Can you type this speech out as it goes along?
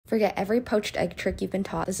Forget every poached egg trick you've been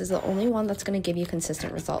taught. This is the only one that's going to give you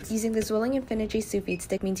consistent results. Using the ZWILLING Sous-vide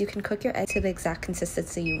Stick means you can cook your eggs to the exact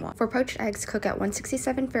consistency you want. For poached eggs, cook at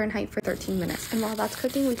 167 Fahrenheit for 13 minutes. And while that's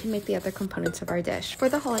cooking, we can make the other components of our dish. For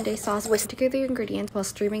the hollandaise sauce, whisk together the ingredients while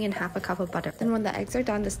streaming in half a cup of butter. Then when the eggs are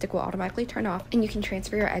done, the stick will automatically turn off and you can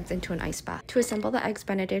transfer your eggs into an ice bath. To assemble the eggs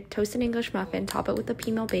Benedict, toast an English muffin, top it with the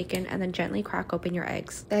pea meal bacon, and then gently crack open your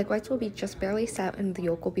eggs. The egg whites will be just barely set and the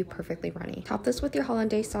yolk will be perfectly runny. Top this with your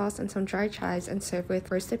hollandaise sauce and some dried chives and serve with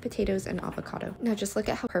roasted potatoes and avocado. Now just look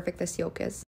at how perfect this yolk is.